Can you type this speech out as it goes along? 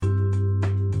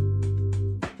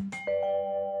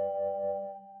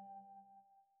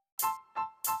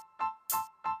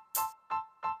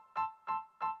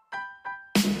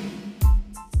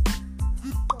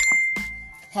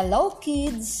Hello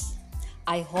kids!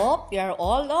 I hope you're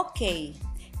all okay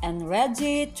and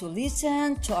ready to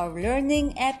listen to our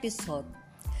learning episode.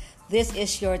 This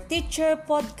is your teacher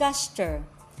podcaster,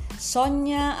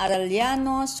 Sonia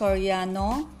Arellano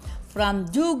Soriano from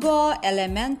Dugo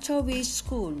Elementary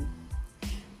School.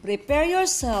 Prepare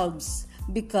yourselves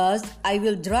because I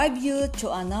will drive you to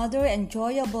another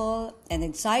enjoyable and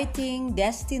exciting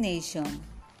destination.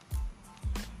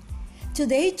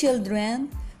 Today,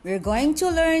 children, we're going to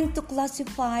learn to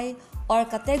classify or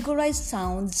categorize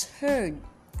sounds heard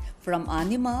from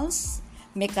animals,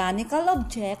 mechanical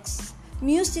objects,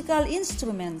 musical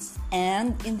instruments,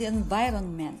 and in the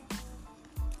environment.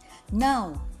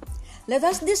 Now, let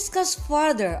us discuss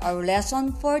further our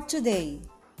lesson for today.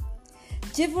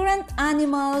 Different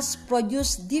animals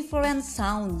produce different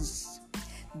sounds.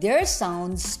 Their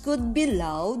sounds could be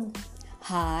loud,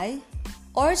 high,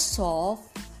 or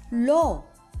soft, low.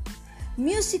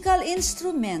 Musical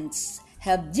instruments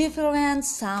have different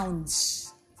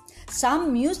sounds.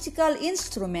 Some musical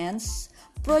instruments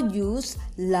produce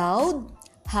loud,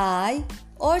 high,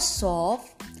 or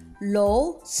soft,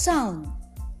 low sound.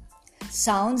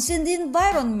 Sounds in the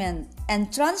environment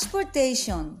and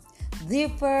transportation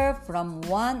differ from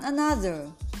one another.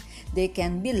 They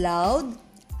can be loud,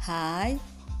 high,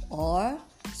 or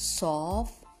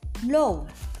soft, low.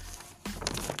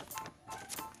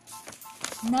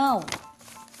 Now,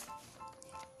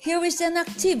 here is an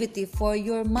activity for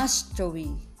your mastery.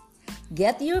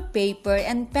 Get your paper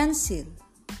and pencil.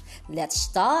 Let's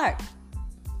start.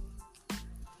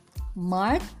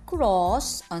 Mark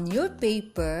cross on your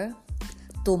paper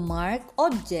to mark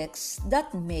objects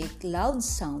that make loud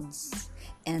sounds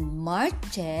and mark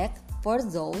check for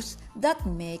those that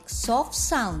make soft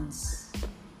sounds.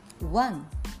 1.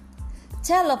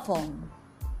 Telephone.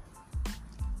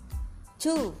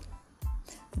 2.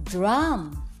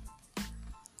 Drum.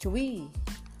 3.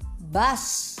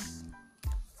 Bus.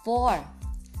 4.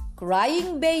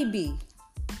 Crying baby.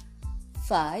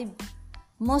 5.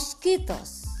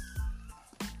 Mosquitoes.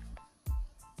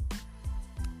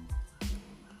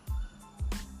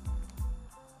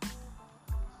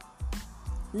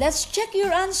 Let's check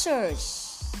your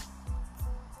answers.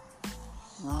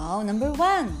 Now, number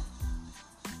 1.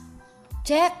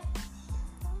 Check.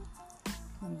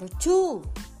 Number 2.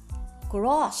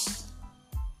 Cross.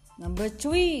 Number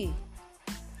 3.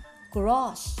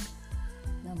 Cross.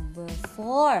 Number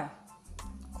 4.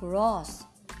 Cross.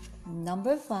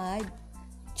 Number 5.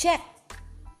 Check.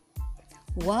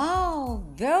 Wow!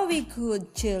 Very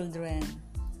good, children.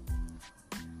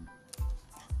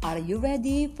 Are you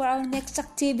ready for our next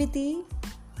activity?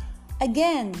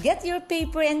 Again, get your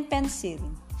paper and pencil.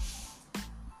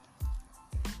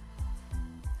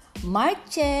 Mark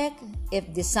check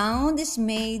if the sound is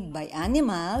made by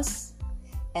animals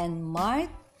and mark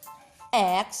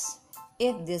X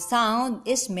if the sound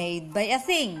is made by a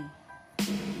thing.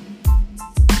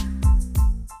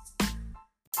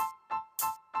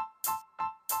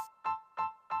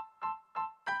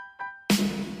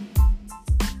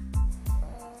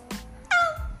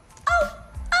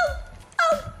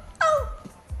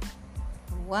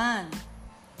 One,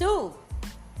 two.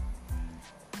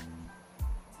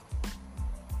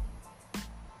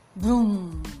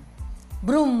 Broom,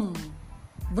 broom,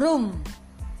 broom.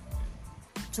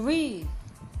 3.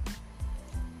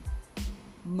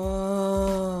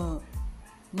 Ma,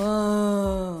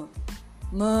 ma,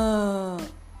 ma.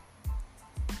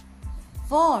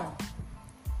 4.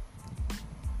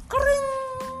 Kring,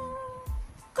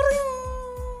 kring,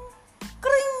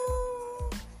 kring,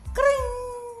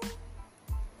 kring.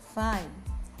 5.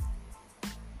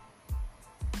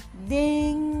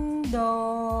 Ding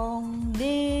dong,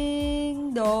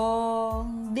 ding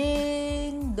dong,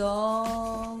 ding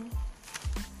dong.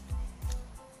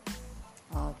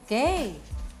 Okay,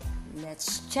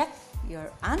 let's check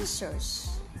your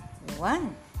answers.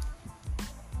 1.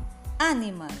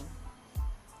 Animal.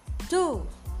 2.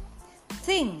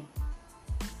 Thing.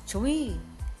 3.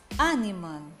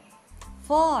 Animal.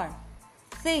 4.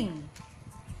 Thing.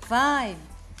 5.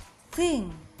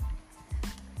 Thing.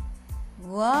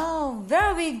 Wow,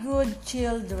 very good,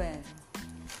 children.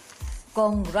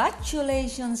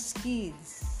 Congratulations,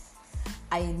 kids.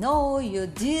 I know you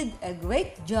did a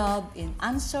great job in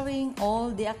answering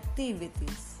all the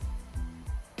activities.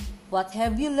 What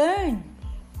have you learned?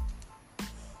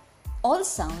 All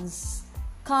sounds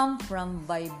come from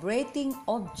vibrating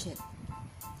objects.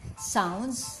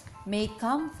 Sounds may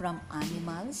come from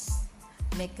animals,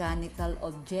 mechanical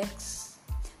objects,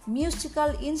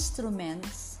 musical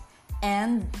instruments,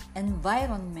 and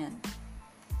environment.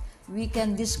 We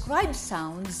can describe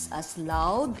sounds as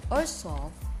loud or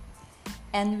soft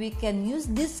And we can use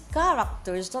these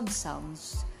characters of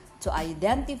sounds to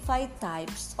identify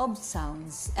types of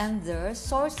sounds and their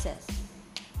sources.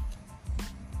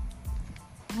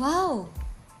 Wow!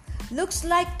 Looks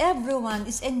like everyone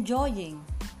is enjoying.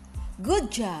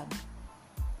 Good job!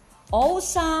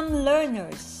 Awesome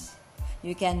learners!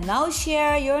 You can now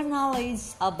share your knowledge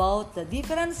about the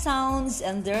different sounds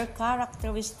and their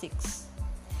characteristics.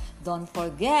 Don't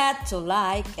forget to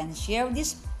like and share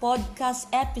this podcast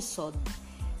episode,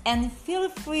 and feel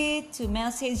free to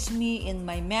message me in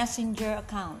my messenger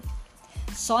account,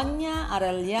 Sonia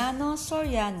Arellano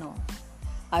Soriano.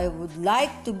 I would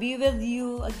like to be with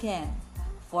you again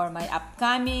for my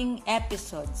upcoming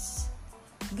episodes.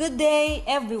 Good day,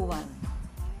 everyone.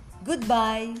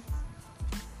 Goodbye.